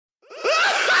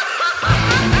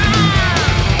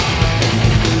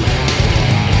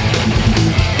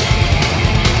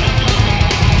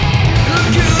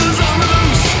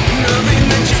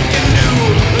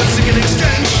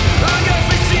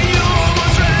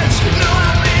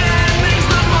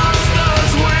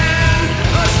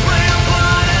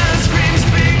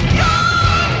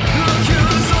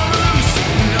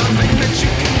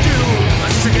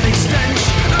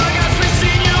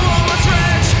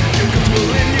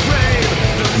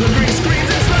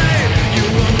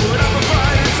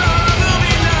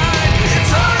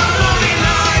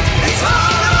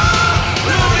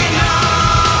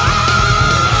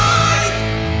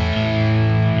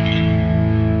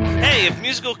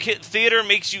theater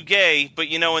makes you gay, but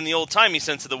in the old-timey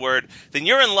sense of the word, then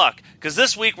you're in luck. Because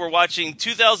this week we're watching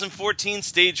 2014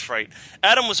 Stage Fright.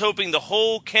 Adam was hoping the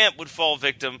whole camp would fall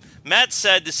victim. Matt's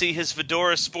sad to see his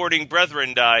fedora-sporting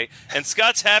brethren die. And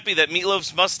Scott's happy that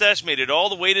Meatloaf's mustache made it all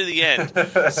the way to the end.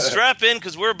 Strap in,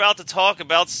 because we're about to talk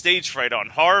about Stage Fright on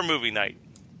Horror Movie Night.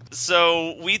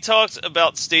 So we talked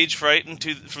about Stage Fright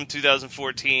from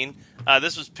 2014.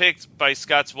 This was picked by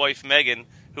Scott's wife, Megan,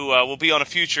 who will be on a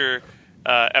future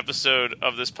episode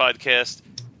of this podcast.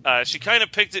 She kind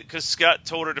of picked it because Scott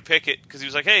told her to pick it because he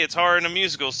was like, hey, it's horror and a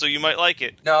musical, so you might like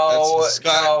it. No,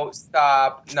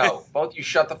 stop. No, both you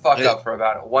shut the fuck up for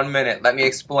about 1 minute. Let me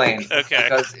explain. Okay.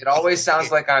 Because it always sounds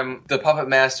like I'm the puppet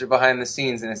master behind the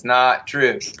scenes, and it's not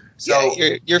true. So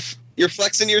yeah, you're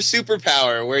flexing your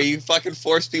superpower where you fucking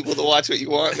force people to watch what you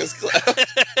want in this club.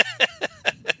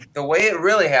 The way it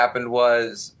really happened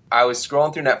was I was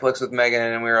scrolling through Netflix with Megan,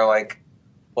 and we were like,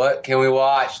 what can we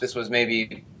watch? This was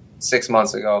maybe 6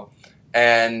 months ago.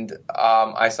 And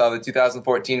I saw the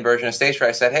 2014 version of Stage Fright.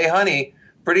 I said, hey, honey,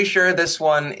 pretty sure this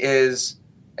one is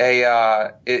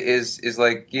is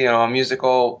like, a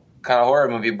musical kind of horror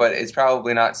movie, but it's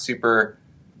probably not super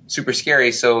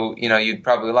scary, so, you'd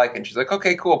probably like it. And she's like,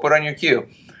 okay, cool, put it on your queue.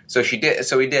 So she did.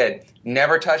 So we did.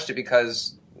 Never touched it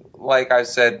because, like I've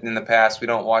said in the past, we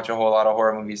don't watch a whole lot of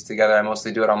horror movies together. I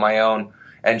mostly do it on my own.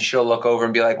 And she'll look over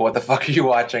and be like, what the fuck are you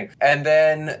watching? And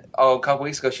then, a couple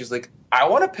weeks ago, she was like, I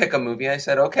want to pick a movie. I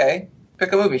said, okay,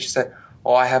 pick a movie. She said,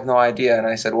 oh, I have no idea. And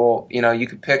I said, well, you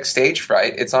could pick Stage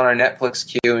Fright. It's on our Netflix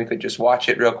queue, and you could just watch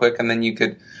it real quick, and then you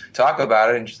could talk about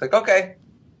it. And she's like, okay.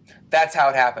 That's how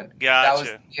it happened. Gotcha. That was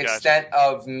the extent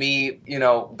of me,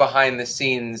 behind the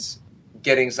scenes,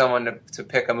 getting someone to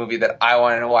pick a movie that I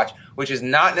wanted to watch, which is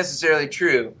not necessarily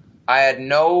true. I had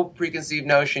no preconceived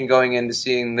notion going into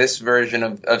seeing this version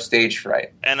of Stage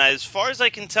Fright. And as far as I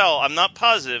can tell, I'm not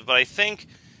positive, but I think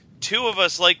two of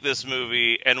us like this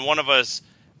movie, and one of us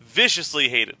viciously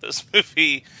hated this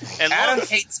movie. And Adam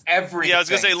hates everything. Yeah, I was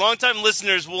going to say, longtime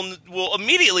listeners will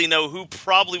immediately know who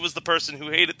probably was the person who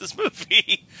hated this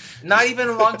movie. Not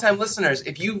even longtime listeners.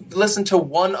 If you listen to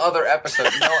one other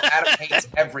episode, you know Adam hates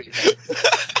everything.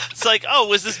 It's like, oh,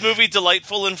 was this movie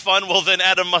delightful and fun? Well, then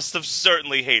Adam must have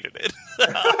certainly hated it.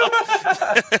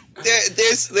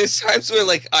 There's times where,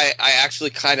 like, I actually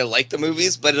kind of like the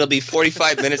movies, but it'll be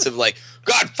 45 minutes of, like,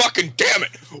 God fucking damn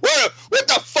it! What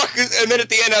the fuck is... And then at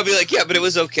the end I'll be like, yeah, but it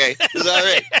was okay. It was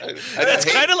alright.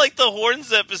 It's kind of like the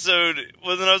Horns episode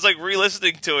when I was, like,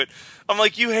 re-listening to it. I'm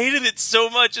like, you hated it so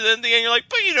much, and then at the end you're like,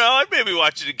 but I'd maybe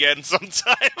watch it again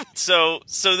sometime. So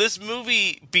this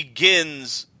movie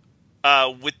begins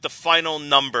with the final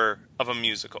number of a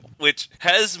musical, which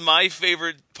has my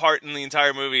favorite part in the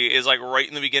entire movie is like right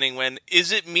in the beginning when,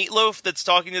 is it Meatloaf that's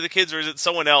talking to the kids or is it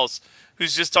someone else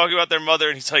who's just talking about their mother,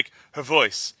 and he's like, her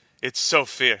voice, it's so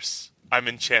fierce, I'm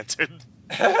enchanted.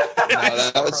 No,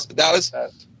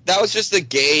 that was just the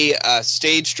gay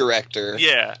stage director.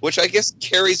 Yeah. Which I guess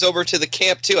carries over to the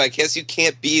camp too. I guess you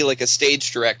can't be like a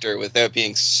stage director without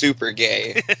being super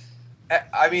gay.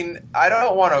 I mean, I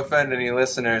don't want to offend any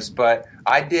listeners, but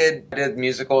I did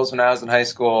musicals when I was in high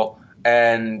school,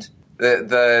 and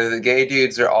the gay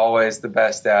dudes are always the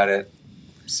best at it.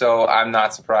 So I'm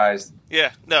not surprised.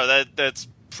 Yeah, no, that's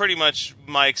pretty much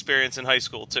my experience in high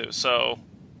school too. So,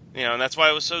 and that's why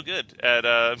I was so good at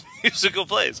musical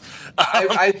plays.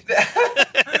 I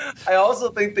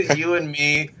also think that you and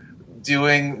me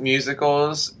doing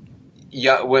musicals,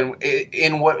 when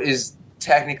in what is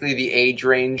technically the age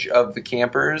range of the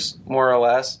campers, more or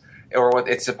less, or what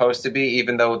it's supposed to be,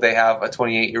 even though they have a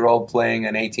 28-year-old playing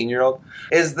an 18-year-old,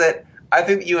 is that I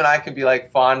think that you and I could be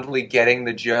like fondly getting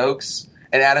the jokes,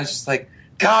 and Adam's just like,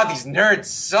 God, these nerds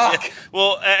suck. Yeah.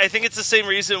 Well, I think it's the same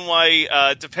reason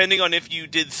why, depending on if you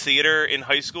did theater in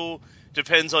high school,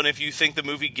 depends on if you think the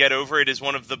movie Get Over It is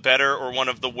one of the better or one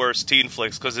of the worst teen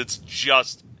flicks, because it's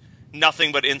just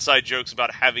nothing but inside jokes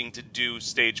about having to do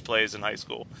stage plays in high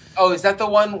school. Oh, is that the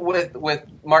one with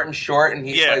Martin Short, and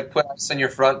he's like, put us in your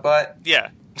front butt? Yeah.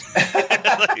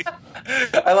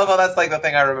 I love how that's like the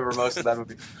thing I remember most of that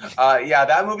movie. Yeah,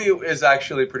 that movie is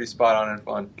actually pretty spot on and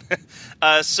fun.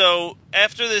 So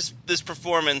after this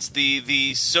performance,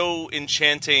 the so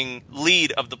enchanting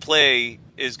lead of the play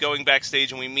is going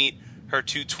backstage, and we meet her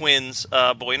two twins,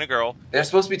 a boy and a girl. They're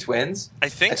supposed to be twins? I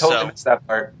think so. I totally missed that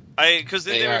part. Because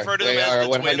they refer to them as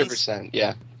the 100%, twins.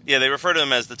 yeah. Yeah, they refer to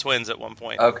them as the twins at one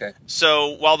point. Okay.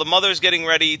 So while the mother's getting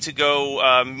ready to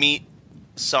go meet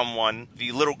someone,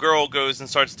 the little girl goes and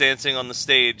starts dancing on the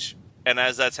stage, and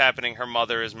as that's happening, her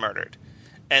mother is murdered.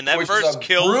 And that first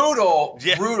kill... brutal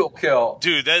kill.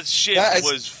 Dude, that shit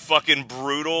was fucking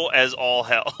brutal as all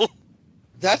hell.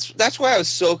 That's why I was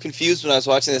so confused when I was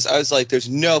watching this. I was like, "There's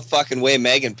no fucking way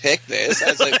Megan picked this." I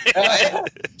was like,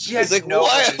 "What?" She had no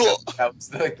idea. That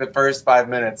was like the first 5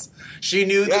 minutes. She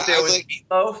knew that there was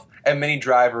Meatloaf and Minnie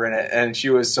Driver in it, and she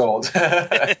was sold.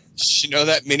 You know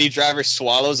that Minnie Driver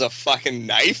swallows a fucking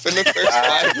knife in the first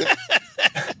 5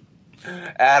 minutes?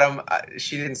 Adam,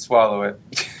 she didn't swallow it.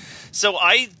 So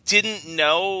I didn't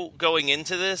know going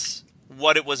into this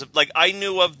what it was. Like, I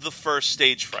knew of the first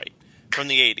Stage Fright from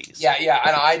the 80s. Yeah,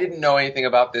 and I didn't know anything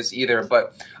about this either,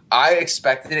 but I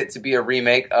expected it to be a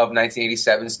remake of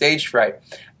 1987 Stage Fright.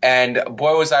 And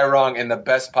boy, was I wrong in the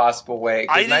best possible way.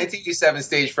 1987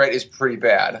 Stage Fright is pretty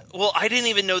bad. Well, I didn't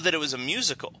even know that it was a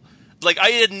musical. Like, I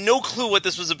had no clue what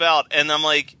this was about, and I'm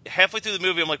like, halfway through the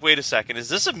movie, I'm like, wait a second, is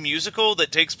this a musical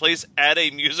that takes place at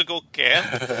a musical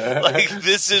camp? Like,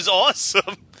 this is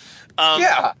awesome.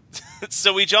 Yeah.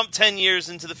 So we jump 10 years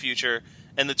into the future,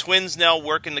 and the twins now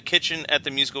work in the kitchen at the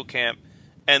musical camp,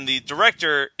 and the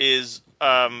director is,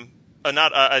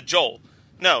 not Joel.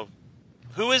 No.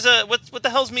 Who is, what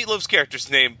the hell's Meatloaf's character's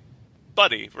name?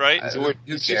 Buddy, right?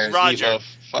 Who cares? Roger.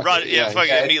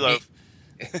 Meatloaf.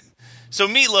 Meatloaf. So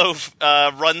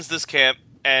Meatloaf runs this camp,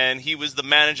 and he was the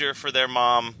manager for their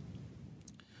mom.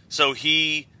 So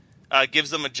he gives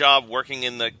them a job working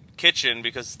in the kitchen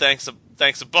because thanks a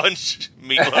bunch,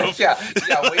 Meatloaf.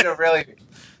 yeah, way to really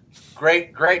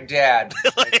great dad.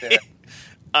 Right there.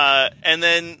 And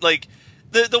then like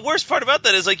the worst part about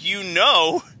that is like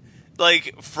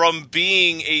like from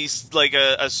being a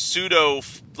pseudo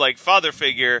like father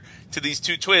figure to these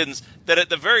two twins that at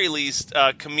the very least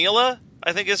Camila,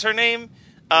 I think is her name,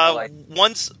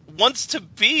 wants to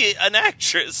be an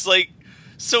actress. Like,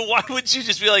 so why would you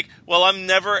just be like, well, I'm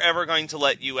never ever going to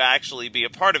let you actually be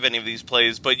a part of any of these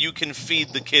plays, but you can feed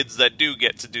the kids that do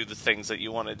get to do the things that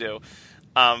you want to do.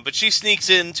 But she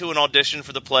sneaks into an audition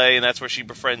for the play, and that's where she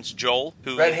befriends Joel,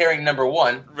 who Red herring number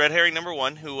one,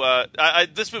 who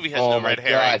this movie has no red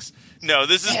herrings. No,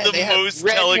 this is the most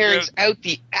red herrings out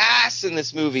the ass in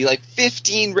this movie, like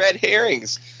 15 red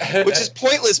herrings, which is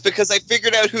pointless because I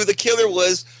figured out who the killer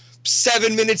was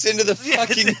 7 minutes into the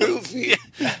fucking movie.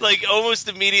 Yeah. Like, almost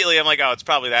immediately, I'm like, oh, it's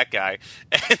probably that guy.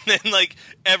 And then, like,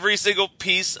 every single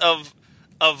piece of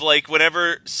like,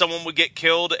 whenever someone would get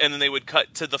killed and then they would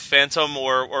cut to the Phantom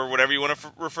or whatever you want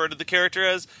to refer to the character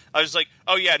as, I was like,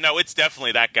 oh, yeah, no, it's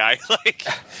definitely that guy. Like,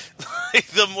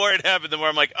 the more it happened, the more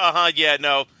I'm like, yeah,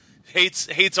 no.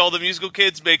 Hates all the musical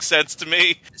kids makes sense to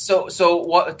me. So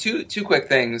what? Two quick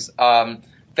things.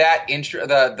 That intro,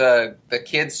 the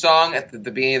kids song at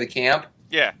the beginning of the camp.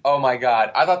 Yeah. Oh my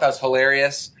god, I thought that was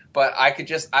hilarious. But I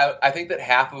think that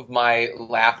half of my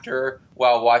laughter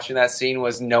while watching that scene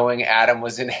was knowing Adam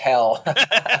was in hell.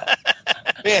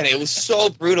 Man, it was so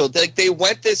brutal. Like, they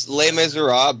went this Les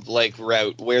Miserables like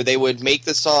route where they would make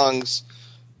the songs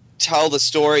tell the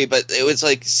story, but it was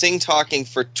like talking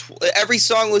for every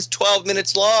song was 12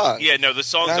 minutes long. Yeah, no, the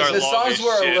songs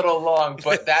were a little long,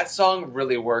 but that song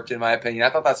really worked in my opinion.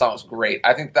 I thought that song was great.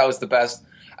 I think that was the best.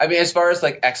 I mean, as far as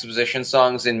like exposition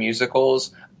songs in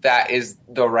musicals, that is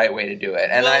the right way to do it.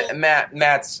 And Matt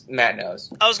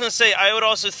knows. I was going to say, I would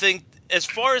also think, as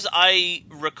far as I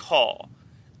recall,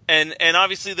 and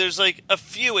obviously there's like a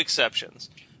few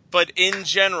exceptions, but in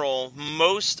general,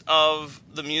 most of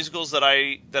the musicals that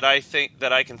I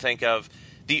can think of,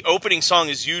 the opening song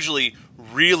is usually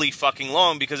really fucking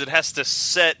long because it has to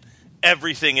set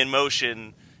everything in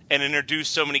motion and introduce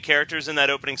so many characters in that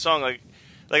opening song. Like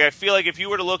I feel like if you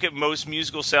were to look at most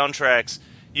musical soundtracks,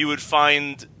 you would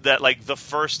find that like the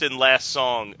first and last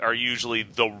song are usually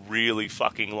the really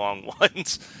fucking long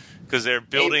ones because they're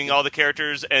building all the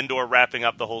characters and or wrapping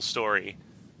up the whole story.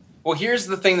 Well, here's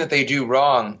the thing that they do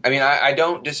wrong. I mean, I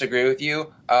don't disagree with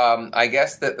you. I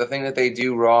guess that the thing that they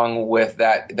do wrong with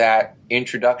that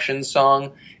introduction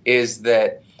song is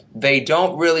that they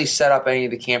don't really set up any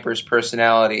of the campers'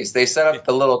 personalities. They set up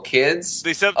the little kids.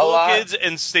 They set up the little kids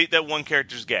and state that one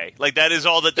character's gay. Like, that is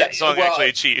all that song actually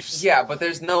achieves. Yeah, but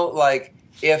there's no, like,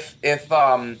 if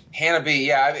Hannah B.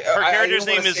 Yeah, her character's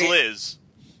name is Liz.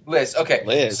 Liz. Okay.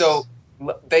 Liz. So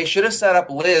they should have set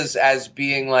up Liz as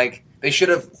being like. They should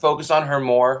have focused on her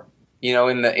more, you know,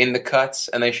 in the cuts,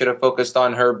 and they should have focused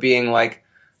on her being like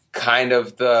kind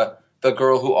of the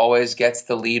girl who always gets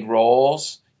the lead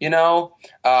roles. You know,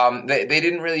 they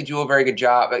didn't really do a very good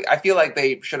job. I feel like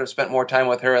they should have spent more time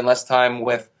with her and less time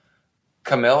with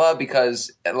Camilla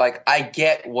because, like, I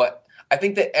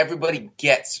think that everybody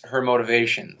gets her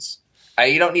motivations.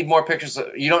 You don't need more pictures.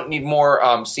 You don't need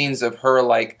more scenes of her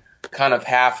like kind of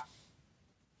half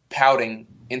pouting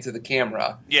into the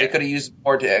camera. Yeah. They could have used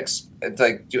more to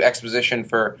do exposition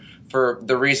for for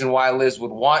the reason why Liz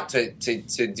would want to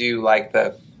do like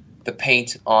the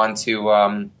paint onto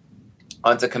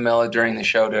Camilla during the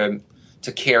show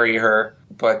to carry her.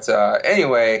 But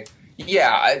anyway,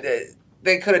 yeah,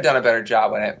 they could have done a better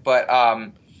job on it. But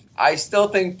I still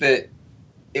think that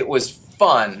it was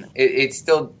fun. It's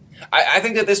still. I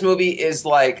think that this movie is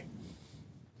like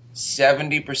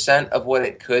 70% of what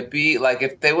it could be. Like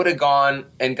if they would have gone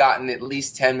and gotten at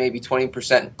least 10, maybe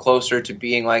 20% closer to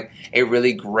being like a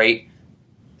really great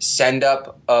send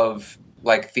up of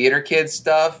like theater kids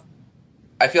stuff,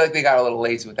 I feel like they got a little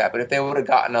lazy with that. But if they would have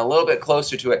gotten a little bit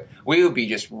closer to it, we would be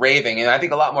just raving. And I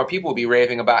think a lot more people would be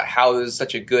raving about how it was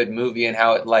such a good movie and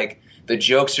how it like the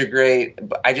jokes are great.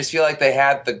 But I just feel like they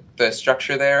had the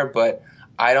structure there, but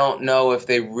I don't know if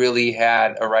they really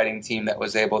had a writing team that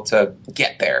was able to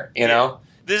get there, you know?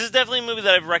 This is definitely a movie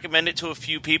that I've recommended to a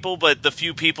few people, but the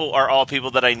few people are all people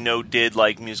that I know did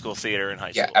like musical theater in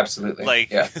high school. Yeah, absolutely.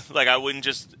 Like I wouldn't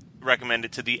just recommend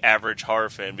it to the average horror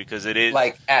fan because it is...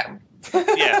 Like Adam.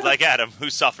 Yeah, like Adam,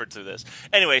 who suffered through this.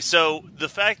 Anyway, so the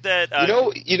fact that...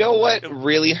 You know what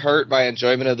really hurt my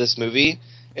enjoyment of this movie?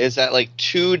 Is that like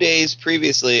 2 days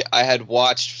previously, I had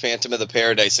watched Phantom of the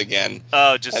Paradise again.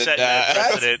 Oh, just setting that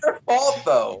precedent. That's your fault,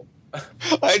 though.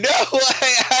 I know.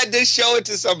 I had to show it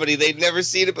to somebody. They'd never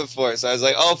seen it before. So I was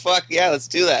like, oh, fuck, yeah, let's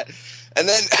do that. And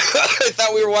then I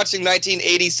thought we were watching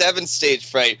 1987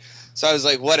 Stage Fright. So I was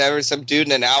like, whatever, some dude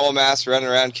in an owl mask running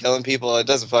around killing people. It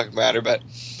doesn't fucking matter. But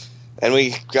and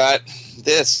we got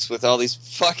this with all these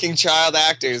fucking child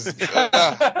actors.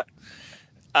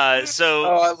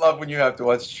 I love when you have to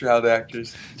watch child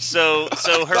actors. So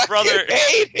her brother.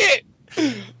 Hate it.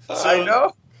 I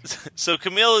know. So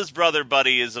Camilla's brother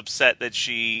Buddy is upset that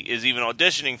she is even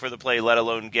auditioning for the play, let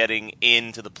alone getting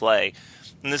into the play.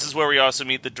 And this is where we also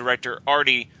meet the director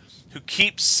Artie, who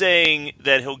keeps saying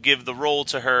that he'll give the role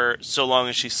to her so long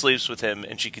as she sleeps with him,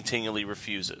 and she continually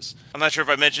refuses. I'm not sure if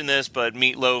I mentioned this, but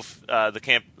Meatloaf,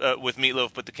 with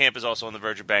Meatloaf, but the camp is also on the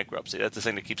verge of bankruptcy. That's the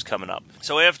thing that keeps coming up.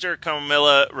 So after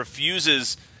Carmilla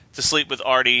refuses to sleep with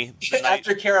Artie,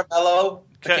 after Caramello,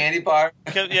 the candy bar,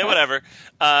 yeah, whatever.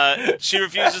 She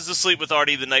refuses to sleep with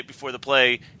Artie the night before the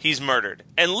play. He's murdered,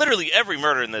 and literally every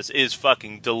murder in this is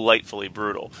fucking delightfully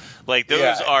brutal. Like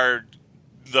those are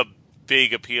the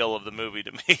big appeal of the movie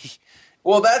to me.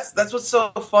 Well, that's what's so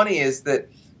funny is that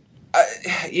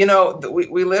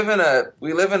we live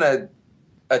in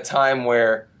a time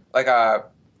where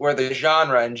where the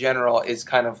genre in general is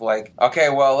kind of like, okay,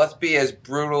 well, let's be as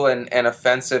brutal and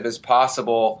offensive as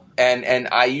possible, and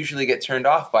I usually get turned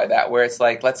off by that, where it's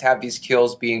like, let's have these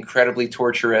kills be incredibly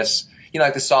torturous. You know,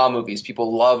 like the Saw movies.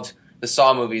 People loved the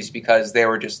Saw movies because they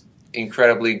were just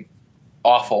incredibly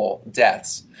awful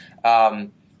deaths.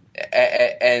 And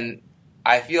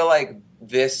I feel like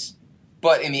this,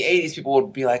 but in the 80s, people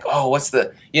would be like, oh, what's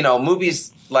the,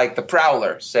 movies like The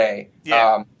Prowler, say,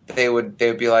 they would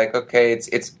be like, okay,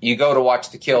 it's you go to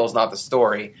watch the kills, not the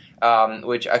story,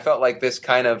 which I felt like this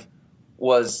kind of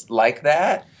was like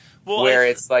that, where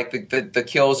it's like the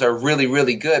kills are really,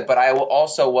 really good, but I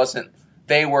also wasn't,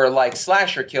 they were like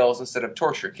slasher kills instead of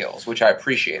torture kills, which I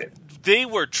appreciated. They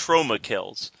were trauma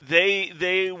kills.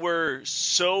 They were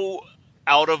so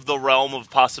out of the realm of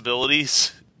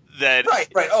possibilities that right.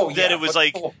 Oh, yeah. That it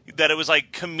was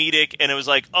like comedic, and it was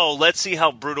like, oh, let's see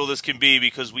how brutal this can be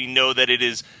because we know that it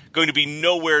is going to be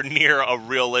nowhere near a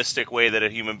realistic way that a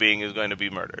human being is going to be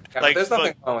murdered. Yeah, like, there's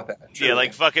nothing wrong with that. Truly. Yeah,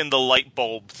 like fucking the light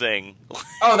bulb thing.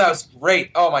 Oh, that was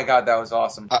great. Oh my god, that was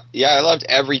awesome. Yeah, I loved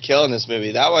every kill in this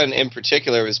movie. That one in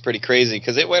particular was pretty crazy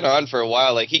because it went on for a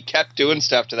while. Like, he kept doing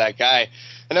stuff to that guy.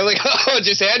 And I'm like, oh,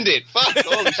 just end it. Fuck,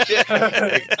 holy shit.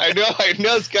 I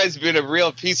know this guy's been a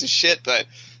real piece of shit, but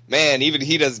man, even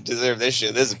he doesn't deserve this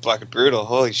shit. This is fucking brutal.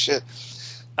 Holy shit.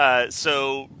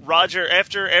 So Roger,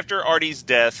 after Artie's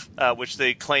death, which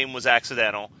they claim was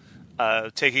accidental,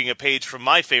 taking a page from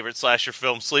my favorite slasher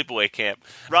film, Sleepaway Camp,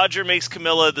 Roger makes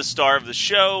Camilla the star of the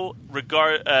show,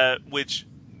 which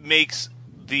makes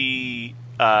the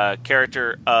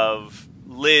character of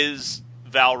Liz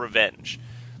Val Revenge.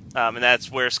 And that's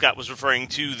where Scott was referring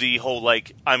to the whole,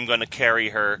 like, I'm going to carry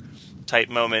her type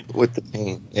moment. With the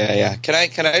pain. Yeah. Can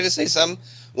I just say something?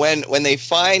 When they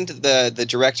find the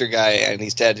director guy and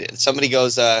he's dead,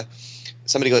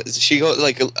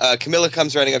 Camilla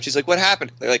comes running up. She's like, what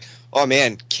happened? They're like, oh,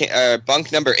 man,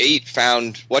 bunk number 8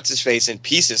 found what's-his-face in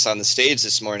pieces on the stage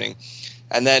this morning.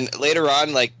 And then later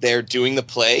on, like, they're doing the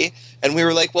play, and we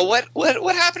were like, well, what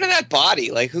happened to that body?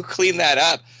 Like, who cleaned that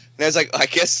up? And I was like, I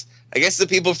guess the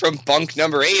people from bunk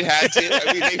number 8 had to.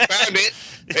 I mean, they found it.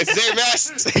 It's their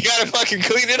mess. They gotta fucking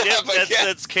clean it up.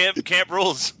 That's camp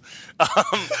rules.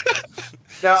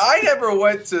 Now, I never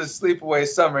went to sleepaway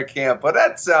summer camp, but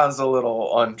that sounds a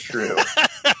little untrue.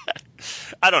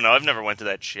 I don't know. I've never went to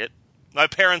that shit. My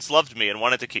parents loved me and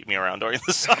wanted to keep me around during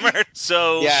the summer.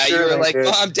 So yeah, sure you were like, did.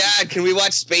 Mom, Dad, can we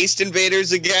watch Space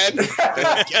Invaders again?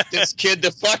 Get this kid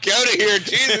the fuck out of here,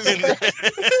 Jesus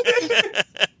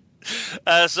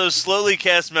Christ. So slowly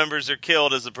cast members are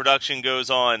killed as the production goes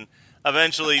on.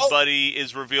 Eventually, Buddy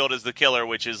is revealed as the killer,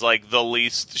 which is like the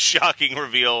least shocking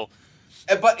reveal.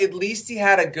 But at least he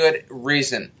had a good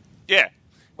reason. Yeah,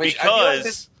 Which because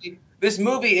I feel like this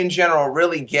movie in general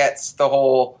really gets the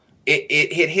whole...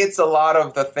 It hits a lot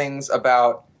of the things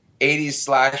about 80s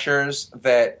slashers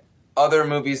that other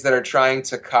movies that are trying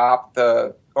to cop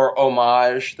or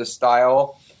homage the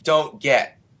style don't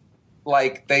get.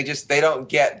 Like, they don't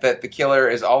get that the killer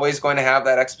is always going to have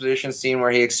that exposition scene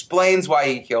where he explains why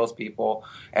he kills people,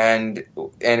 and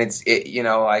it's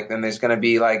then there's going to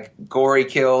be like gory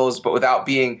kills, but without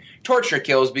being torture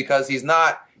kills, because he's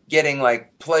not getting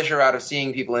like pleasure out of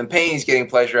seeing people in pain. He's getting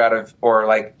pleasure out of, or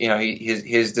like,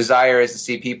 his desire is to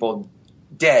see people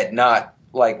dead, not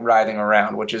like writhing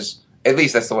around, which is, at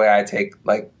least that's the way I take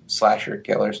like slasher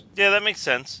killers. Yeah, that makes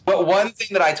sense. But one thing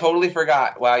that I totally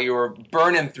forgot while you were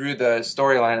burning through the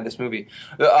storyline of this movie,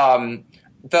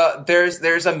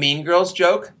 there's a Mean Girls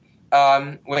joke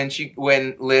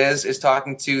when Liz is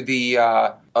talking to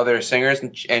the other singers,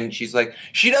 and she's like,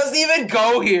 she doesn't even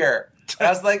go here. And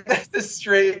I was like, that's the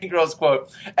straight girl's quote.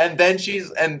 And then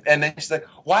she's like,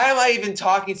 why am I even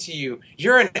talking to you?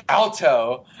 You're an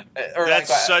alto.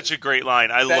 That's such a great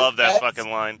line. I love that fucking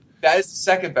line. That is the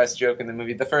second best joke in the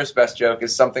movie. The first best joke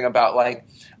is something about like,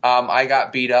 I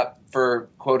got beat up for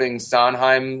quoting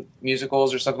Sondheim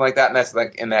musicals or something like that. And that's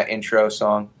like in that intro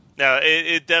song. No,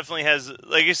 it definitely has,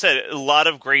 like you said, a lot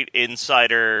of great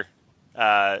insider,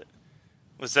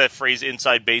 what's that phrase,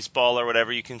 inside baseball or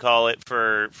whatever you can call it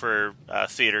for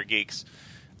theater geeks.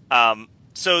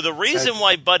 So the reason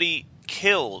why Buddy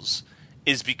kills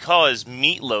is because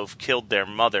Meatloaf killed their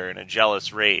mother in a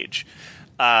jealous rage.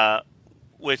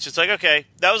 Which it's like, okay,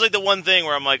 that was like the one thing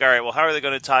where I'm like, all right, well, how are they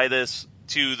going to tie this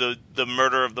to the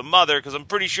murder of the mother? Because I'm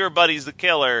pretty sure Buddy's the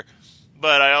killer,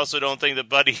 but I also don't think that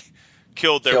Buddy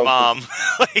killed their mom.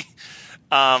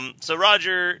 So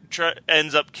Roger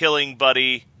ends up killing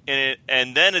Buddy in it,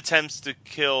 and then attempts to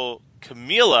kill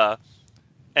Camila,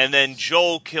 and then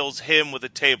Joel kills him with a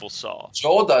table saw.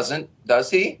 Joel doesn't, does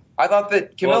he? I thought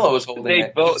that Camilla was holding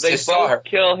it. They both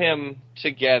kill him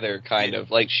together, kind of.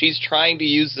 Like, she's trying to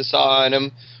use the saw on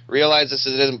him, realizes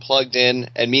it isn't plugged in,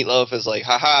 and Meatloaf is like,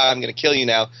 haha, I'm going to kill you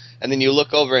now. And then you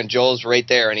look over, and Joel's right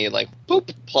there, and he, like,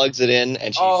 boop, plugs it in,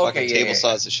 and she table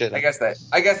saws the shit out. I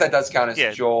guess that does count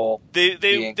as Joel.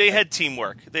 They had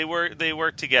teamwork. They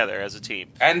worked together as a team.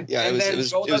 And then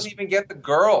Joel doesn't even get the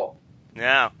girl.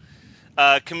 Yeah.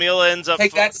 Camila ends up...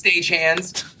 Take that,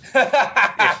 stagehands.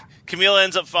 Yeah. Camila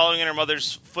ends up following in her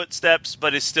mother's footsteps,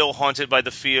 but is still haunted by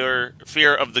the fear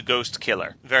of the ghost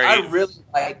killer. I really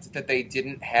liked that they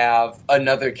didn't have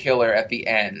another killer at the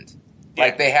end. Yeah.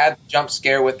 Like, they had the jump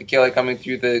scare with the killer coming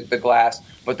through the glass,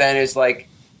 but then it's like,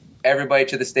 everybody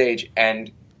to the stage,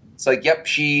 and it's like, yep,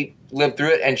 she lived through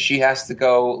it, and she has to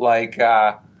go, like,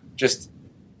 just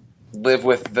live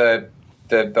with the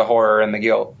horror and the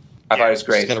guilt. I thought it was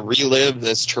great. She's going to relive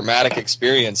this traumatic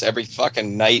experience every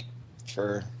fucking night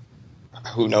for...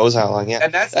 who knows how long? Yeah,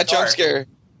 and that jump scare.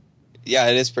 Yeah,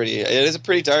 it is a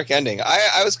pretty dark ending.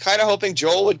 I was kind of hoping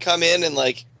Joel would come in and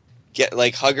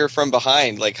hug her from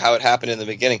behind, like how it happened in the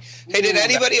beginning. Hey, did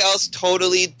anybody else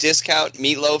totally discount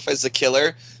Meatloaf as the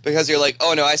killer? Because you're like,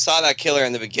 oh no, I saw that killer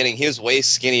in the beginning. He was way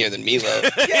skinnier than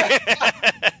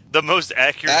Meatloaf. The most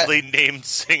accurately named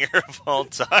singer of all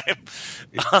time.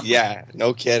 Yeah,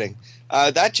 no kidding.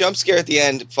 That jump scare at the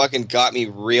end fucking got me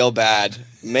real bad.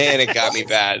 Man, it got me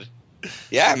bad.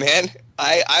 Yeah, man.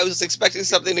 I was expecting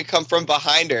something to come from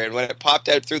behind her, and when it popped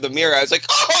out through the mirror, I was like,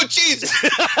 oh, Jesus!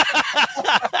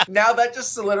 Now that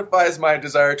just solidifies my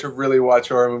desire to really watch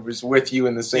horror movies with you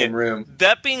in the same room.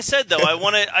 That being said, though, I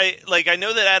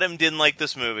know that Adam didn't like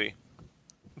this movie,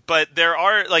 but there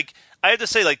are, like, I have to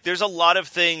say, like, there's a lot of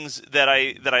things that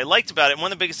I liked about it, and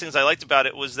one of the biggest things I liked about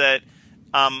it was that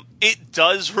it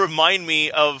does remind me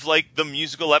of, like, the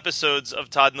musical episodes of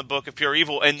Todd and the Book of Pure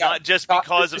Evil, and not just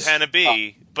because of Hannah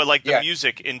B., but, like, the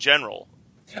music in general.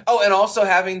 Oh, and also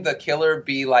having the killer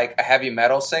be, like, a heavy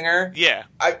metal singer. Yeah.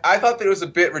 I thought that it was a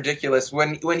bit ridiculous.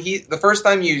 When he, the first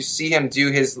time you see him do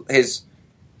his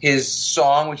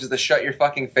song, which is the Shut Your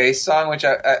Fucking Face song, which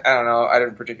I don't know, I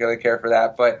didn't particularly care for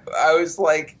that, but I was,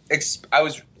 like, I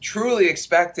was truly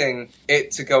expecting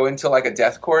it to go into like a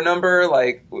deathcore number,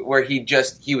 like where he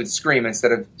would scream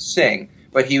instead of sing.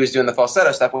 but he was doing the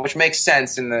falsetto stuff, which makes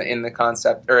sense in the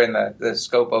concept or in the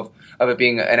scope of it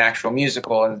being an actual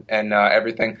musical and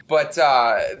everything. But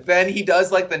then he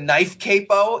does like the knife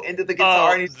capo into the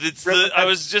guitar. I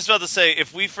was just about to say,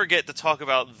 if we forget to talk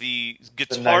about the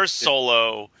guitar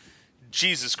solo,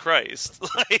 Jesus Christ,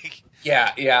 like.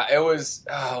 Yeah, it was.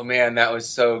 Oh man, that was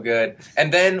so good.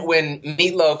 And then when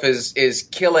Meatloaf is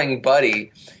killing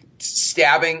Buddy,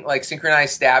 stabbing, like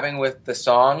synchronized stabbing with the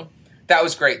song, that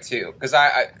was great too. Because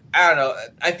I don't know,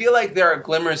 I feel like there are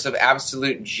glimmers of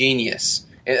absolute genius.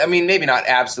 I mean, maybe not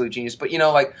absolute genius, but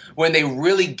like when they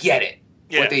really get it,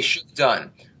 what they should have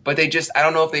done. But they just, I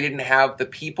don't know if they didn't have the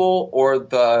people or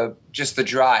the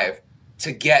drive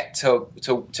to get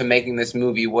to making this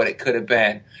movie what it could have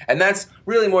been. And that's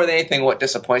really more than anything what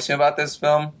disappoints me about this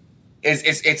film is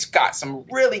it's got some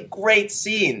really great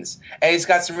scenes and it's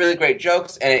got some really great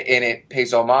jokes and it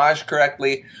pays homage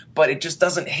correctly, but it just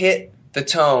doesn't hit the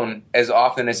tone as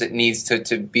often as it needs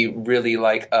to be really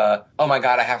like, oh my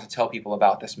God, I have to tell people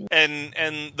about this movie. And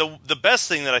the best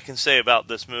thing that I can say about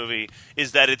this movie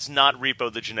is that it's not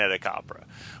Repo the Genetic Opera.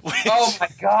 Oh my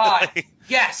God.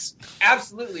 Yes,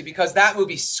 absolutely, because that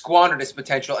movie squandered its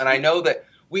potential, and I know that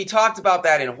we talked about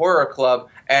that in Horror Club,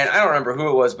 and I don't remember who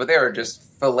it was, but they were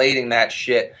just filleting that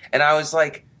shit, and I was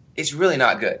like, it's really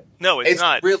not good. No, it's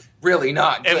not. Really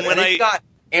not good. And when it's got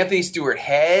Anthony Stewart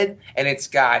Head, and it's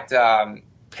got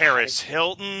Paris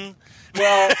Hilton.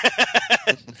 Well,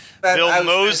 Bill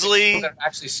Moseley,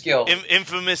 actually skilled,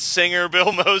 infamous singer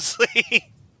Bill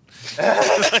Moseley.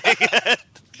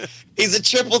 He's a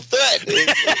triple threat.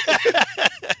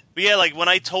 But yeah, like when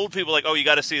I told people, like, "Oh, you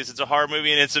got to see this. It's a horror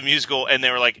movie and it's a musical," and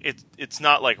they were like, "It's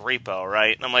not like Repo,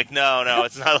 right?" And I'm like, "No,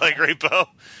 it's not like Repo."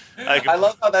 I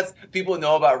love how people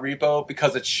know about Repo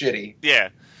because it's shitty. Yeah.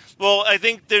 Well, I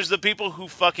think there's the people who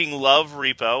fucking love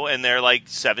Repo, and they're like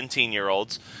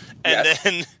 17-year-olds, and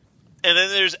then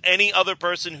there's any other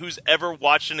person who's ever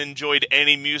watched and enjoyed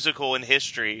any musical in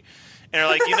history, and they're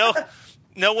like,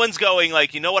 no one's going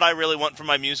like, you know what I really want from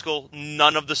my musical?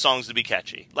 None of the songs to be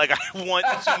catchy. Like, I want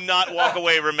to not walk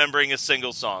away remembering a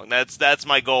single song. That's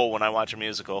my goal when I watch a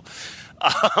musical.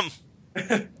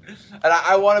 And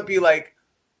I want to be like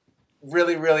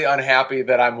really, really unhappy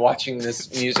that I'm watching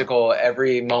this musical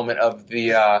every moment of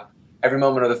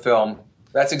the film.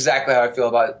 That's exactly how I feel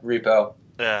about Repo.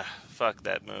 Fuck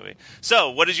that movie.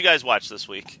 So, what did you guys watch this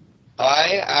week?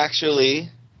 I actually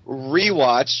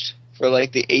rewatched for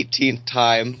like the 18th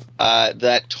time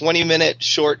that 20-minute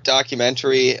short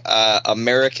documentary,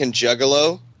 American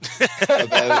Juggalo.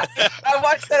 I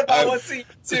watched that about once a year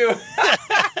too.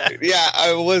 Yeah,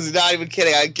 I was not even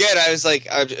kidding. Again, I was like,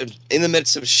 I'm in the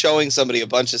midst of showing somebody a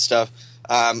bunch of stuff,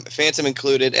 Phantom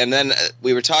included, and then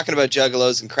we were talking about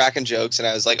juggalos and cracking jokes, and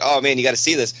I was like, oh man, you got to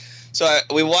see this. So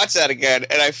we watched that again,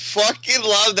 and I fucking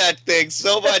love that thing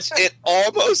so much.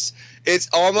 It's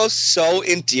almost so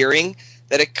endearing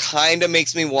that it kind of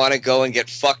makes me want to go and get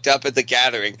fucked up at the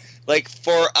gathering. Like,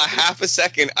 for a half a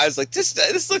second, I was like,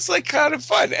 this looks like kind of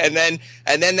fun. And then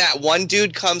that one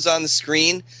dude comes on the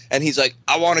screen, and he's like,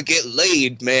 I want to get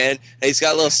laid, man. And he's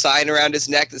got a little sign around his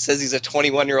neck that says he's a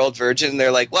 21-year-old virgin. And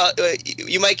they're like, well,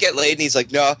 you might get laid. And he's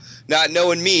like, no, not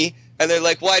knowing me. And they're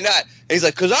like, why not? And he's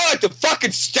like, because I like to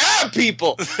fucking stab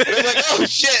people. And I'm like, oh,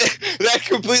 shit. That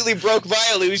completely broke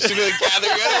my illusion of the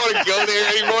gathering. I don't want to go there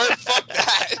anymore. Fuck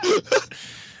that.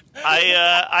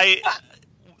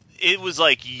 It was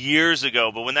like years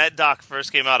ago, but when that doc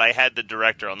first came out, I had the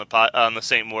director on the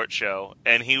St. Mort show,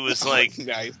 and he was like,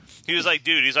 nice. He was like,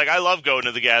 dude, he's like, I love going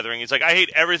to the gathering. He's like, I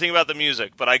hate everything about the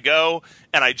music, but I go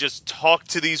and I just talk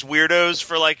to these weirdos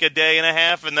for like a day and a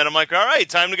half, and then I'm like, all right,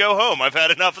 time to go home. I've had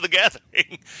enough of the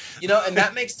gathering. And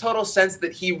that makes total sense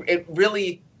that it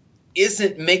really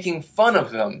isn't making fun of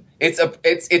them. It's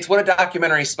what a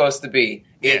documentary is supposed to be.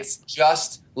 Yeah. It's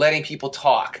just letting people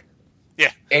talk.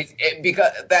 Yeah,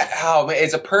 because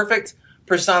it's a perfect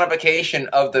personification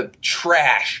of the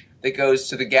trash that goes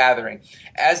to the gathering.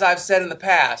 As I've said in the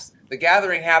past, the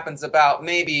gathering happens about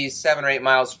maybe 7 or 8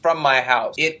 miles from my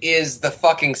house. It is the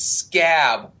fucking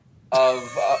scab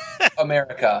of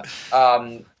America.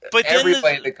 But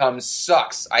everybody that comes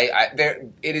sucks.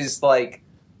 It is like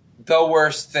the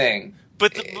worst thing.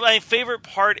 But my favorite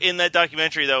part in that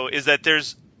documentary, though, is that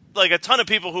there's like a ton of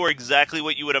people who are exactly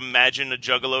what you would imagine a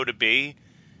juggalo to be.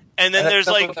 And then there's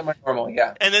like, them are normal,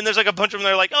 yeah. And then there's like a bunch of them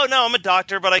that are like, oh no, I'm a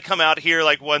doctor, but I come out here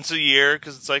like once a year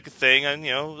because it's like a thing, and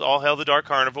all hail the Dark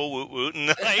Carnival, woot woot, and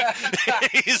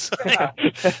like, he's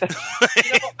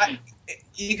like,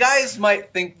 you guys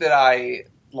might think that I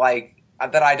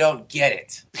don't get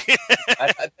it,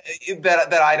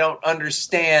 that I don't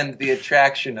understand the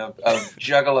attraction of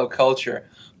juggalo culture,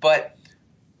 but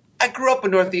I grew up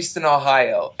in Northeastern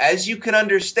Ohio. As you can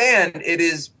understand, it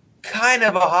is kind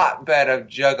of a hotbed of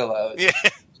juggalos. Yeah.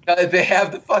 They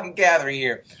have the fucking gathering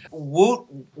here. Whoop,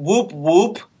 whoop,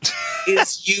 whoop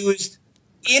is used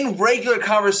in regular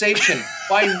conversation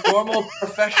by normal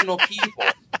professional people.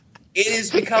 It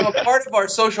has become a part of our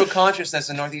social consciousness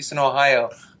in Northeastern Ohio.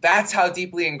 That's how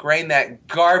deeply ingrained that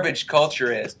garbage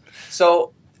culture is.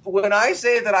 So when I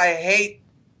say that I hate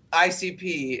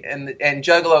ICP and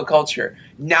Juggalo culture,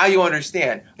 now you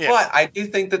understand. Yeah. But I do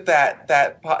think that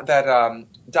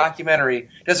documentary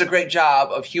does a great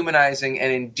job of humanizing them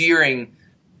and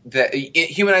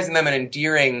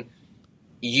endearing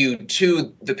you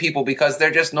to the people because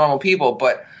they're just normal people,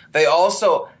 but they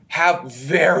also have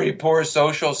very poor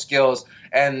social skills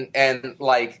and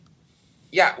like,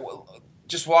 yeah,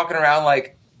 just walking around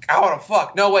like, I want to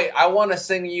fuck. No, wait, I want to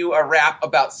sing you a rap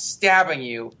about stabbing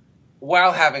you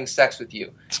while having sex with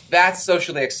you. That's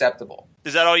socially acceptable.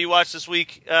 Is that all you watched this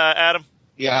week, Adam?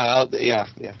 Yeah. All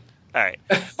right.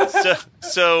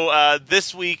 So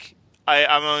this week,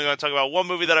 I'm only going to talk about one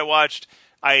movie that I watched.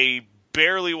 I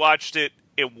barely watched it.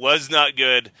 It was not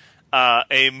good.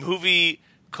 A movie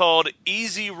called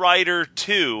Easy Rider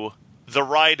 2, The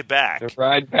Ride Back. The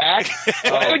Ride Back?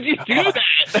 Why would you do that?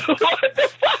 What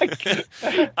the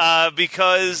fuck?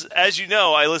 Because, as you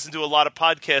know, I listen to a lot of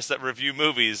podcasts that review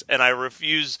movies, and I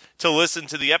refuse to listen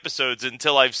to the episodes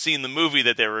until I've seen the movie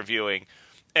that they're reviewing.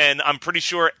 And I'm pretty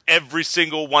sure every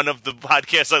single one of the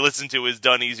podcasts I listen to is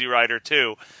done Easy Rider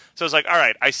 2. So I was like, all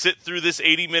right, I sit through this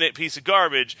 80-minute piece of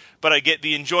garbage, but I get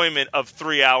the enjoyment of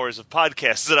 3 hours of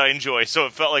podcasts that I enjoy. So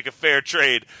it felt like a fair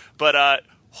trade. But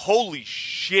holy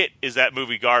shit, is that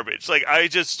movie garbage. Like, I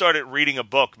just started reading a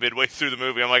book midway through the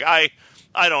movie. I'm like, I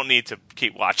don't need to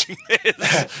keep watching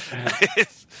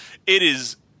this. It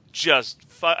is just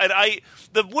fun. And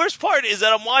the worst part is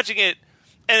that I'm watching it,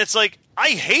 and it's like, I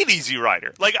hate Easy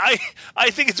Rider. Like, I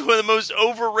think it's one of the most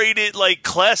overrated, like,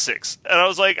 classics. And I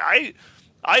was like,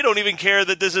 I don't even care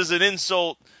that this is an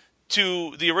insult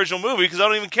to the original movie because I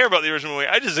don't even care about the original movie.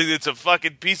 I just think it's a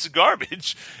fucking piece of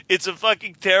garbage. It's a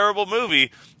fucking terrible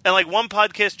movie. And, like, one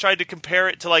podcast tried to compare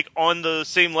it to, like, on the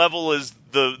same level as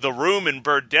The Room and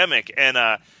Birdemic. And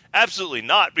absolutely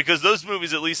not, because those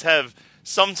movies at least have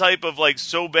some type of, like,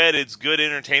 so bad it's good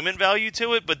entertainment value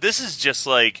to it. But this is just,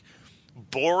 like,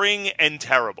 boring and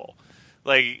terrible.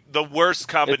 Like, the worst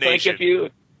combination. It's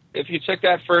like if you took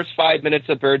that first 5 minutes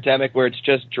of Birdemic where it's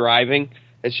just driving,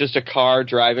 it's just a car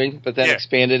driving, but then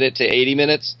expanded it to 80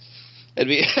 minutes, it'd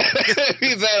be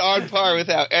that on par with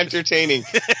how entertaining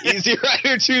Easy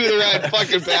Rider 2 The Ride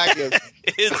fucking back is.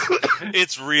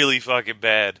 It's really fucking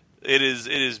bad. It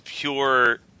is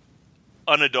pure,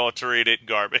 unadulterated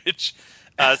garbage.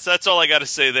 So that's all I got to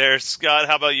say there. Scott,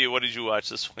 how about you? What did you watch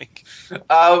this week?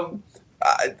 I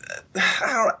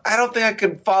don't think I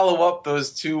can follow up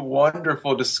those two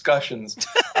wonderful discussions.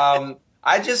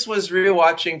 I just was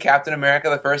rewatching Captain America: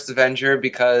 The First Avenger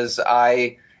because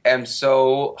I am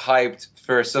so hyped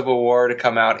for Civil War to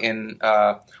come out in,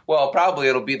 probably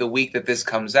it'll be the week that this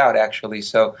comes out, actually.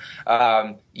 So,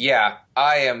 yeah,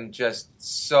 I am just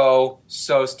so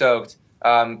stoked.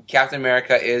 Captain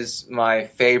America is my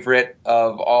favorite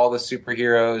of all the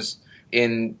superheroes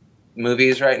in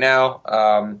movies right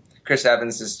now. Chris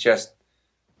Evans is just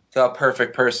the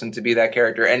perfect person to be that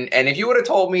character. And if you would have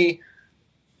told me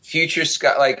future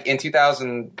Scott, like in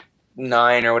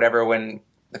 2009 or whatever, when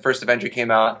the first Avenger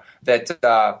came out, that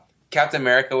Captain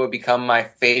America would become my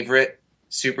favorite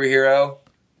superhero,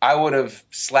 I would have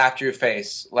slapped your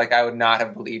face. Like, I would not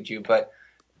have believed you. But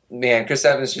man, Chris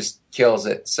Evans just kills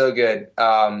it. So good.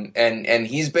 And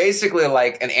he's basically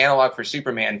like an analog for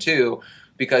Superman too,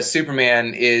 because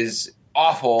Superman is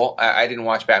awful. I didn't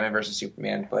watch Batman versus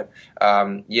Superman, but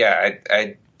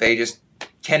they just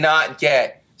cannot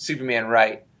get Superman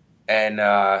right, and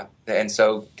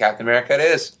so Captain America it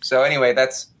is. So anyway,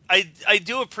 that's. I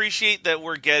do appreciate that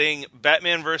we're getting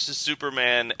Batman versus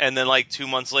Superman, and then like 2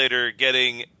 months later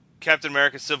getting Captain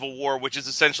America: Civil War, which is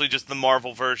essentially just the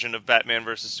Marvel version of Batman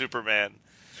versus Superman.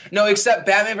 No, except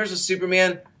Batman versus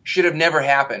Superman should have never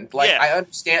happened. Like, I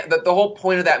understand that the whole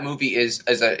point of that movie is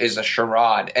a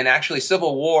charade, and actually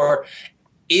Civil War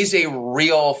is a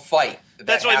real fight.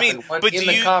 That's what I mean. But in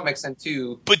the comics and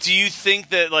two. But do you think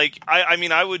that, like, I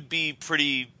mean, I would be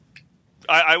pretty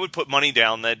I would put money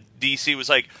down that DC was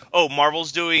like, oh,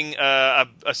 Marvel's doing a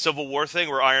Civil War thing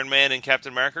where Iron Man and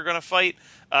Captain America are going to fight.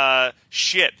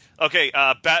 Shit. Okay,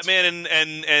 Batman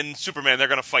and Superman, they're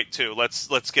going to fight too. Let's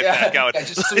get back out. Yeah,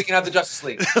 just so we can have the Justice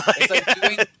League.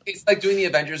 It's like doing the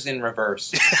Avengers in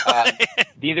reverse.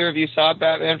 Neither of you saw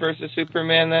Batman versus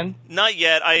Superman then? Not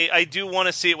yet. I do want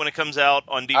to see it when it comes out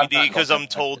on DVD because I'm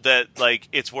told that like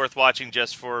it's worth watching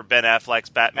just for Ben Affleck's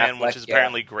Batman, which is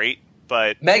apparently great.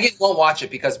 But Megan won't watch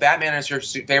it because Batman is her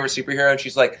favorite superhero, and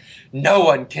she's like, no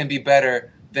one can be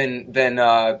better than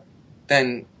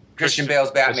Christian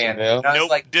Bale's Batman. And I was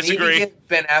like, disagree. Give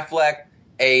Ben Affleck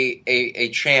a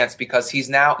chance because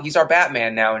he's our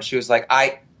Batman now. And she was like,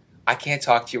 I can't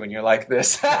talk to you when you're like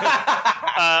this.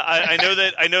 I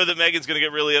know that Megan's gonna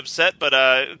get really upset, but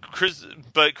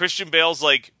Christian Bale's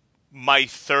like my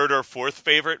third or fourth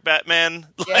favorite Batman.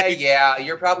 Yeah,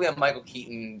 you're probably a Michael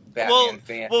Keaton Batman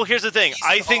fan. Well, here's the thing.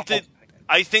 I think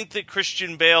that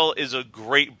Christian Bale is a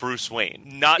great Bruce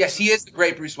Wayne. Yes, he is a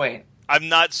great Bruce Wayne. I'm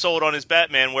not sold on his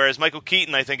Batman, whereas Michael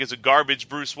Keaton, I think, is a garbage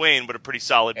Bruce Wayne, but a pretty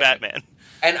solid Batman.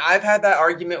 And I've had that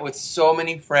argument with so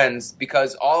many friends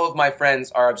because all of my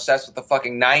friends are obsessed with the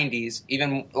fucking 90s,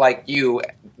 even like you,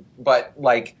 but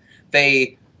like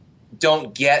they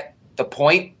don't get the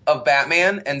point of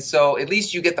Batman. And so at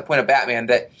least you get the point of Batman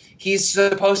that he's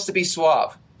supposed to be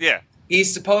suave. Yeah.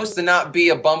 He's supposed to not be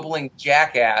a bumbling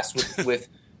jackass with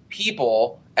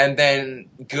people and then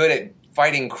good at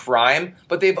fighting crime,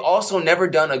 but they've also never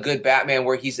done a good Batman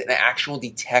where he's an actual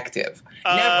detective.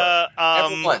 Never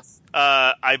once.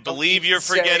 I believe you're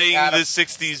forgetting the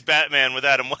 60s Batman with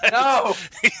Adam West. No!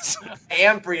 I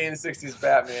am forgetting the 60s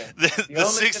Batman. The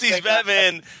 60s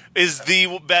Batman is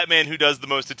the Batman who does the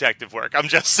most detective work. I'm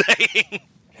just saying.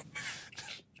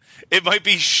 It might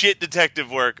be shit detective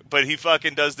work, but he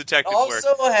fucking does detective work.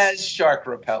 Also has shark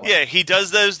repellent. Yeah, he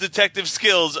does those detective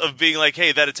skills of being like,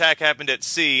 hey, that attack happened at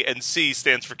C, and C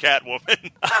stands for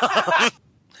Catwoman.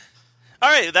 All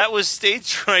right, that was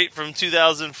Stage Fright from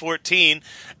 2014.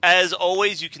 As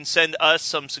always, you can send us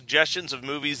some suggestions of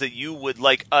movies that you would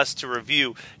like us to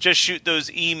review. Just shoot those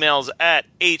emails at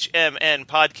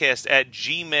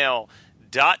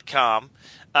hmnpodcast@gmail.com.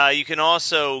 You can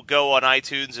also go on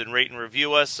iTunes and rate and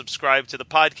review us, subscribe to the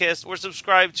podcast, or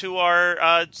subscribe to our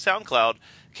SoundCloud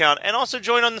account, and also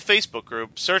join on the Facebook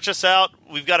group. Search us out.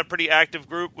 We've got a pretty active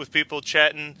group with people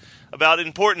chatting about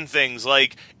important things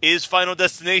like, is Final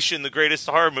Destination the greatest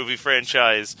horror movie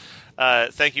franchise?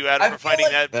 Thank you, Adam, for finding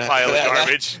that pile of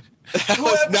garbage. That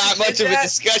was not much of a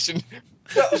discussion.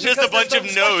 It's just a bunch of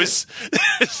no's.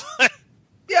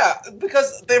 Yeah,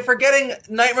 because they're forgetting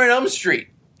Nightmare on Elm Street.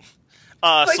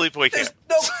 Sleepaway Camp.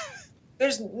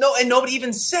 And nobody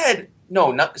even said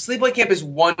Sleepaway Camp is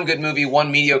one good movie,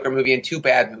 one mediocre movie, and two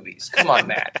bad movies. Come on,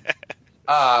 Matt.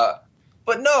 But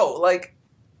no, like,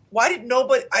 why did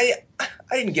nobody? I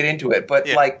didn't get into it, but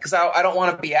like, because I don't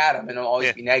want to be Adam and I'll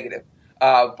always be negative.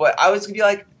 But I was gonna be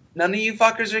like, none of you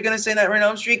fuckers are gonna say Nightmare on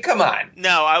Elm Street. Come on.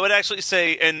 No, I would actually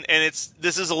say, and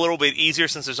this is a little bit easier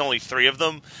since there's only 3 of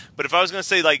them. But if I was gonna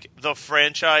say like the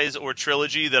franchise or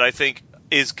trilogy that I think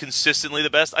is consistently the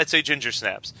best, I'd say Ginger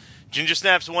Snaps. Ginger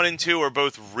Snaps 1 and 2 are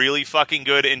both really fucking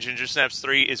good, and Ginger Snaps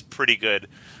 3 is pretty good.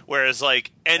 Whereas,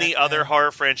 like, any other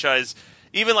horror franchise,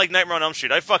 even like Nightmare on Elm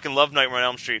Street, I fucking love Nightmare on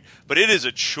Elm Street, but it is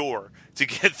a chore to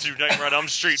get through Nightmare on Elm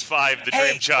Street 5, The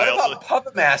Dream Child. What about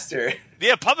Puppet Master?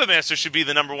 Yeah, Puppet Master should be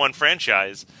the #1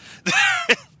 franchise.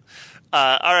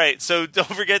 All right, so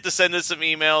don't forget to send us some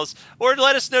emails or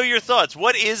let us know your thoughts.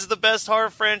 What is the best horror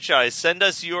franchise? Send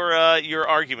us your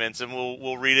arguments, and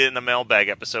we'll read it in a mailbag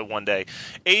episode one day.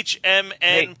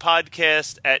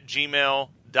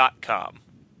 hmnpodcast@gmail.com.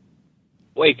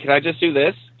 Wait, can I just do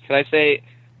this? Can I say,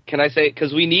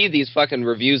 because we need these fucking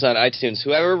reviews on iTunes.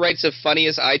 Whoever writes the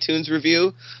funniest iTunes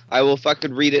review, I will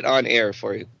fucking read it on air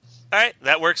for you. All right,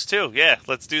 that works too. Yeah,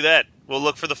 let's do that. We'll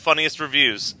look for the funniest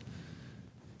reviews.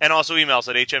 And also email us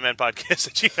at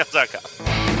hmnpodcast@gmail.com.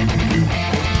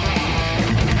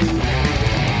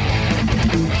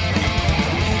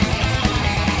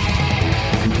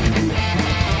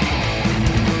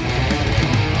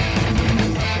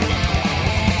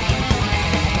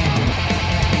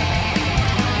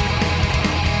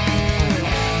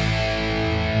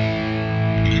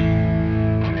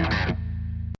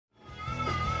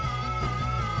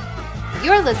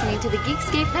 You're listening to the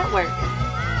Geekscape Network.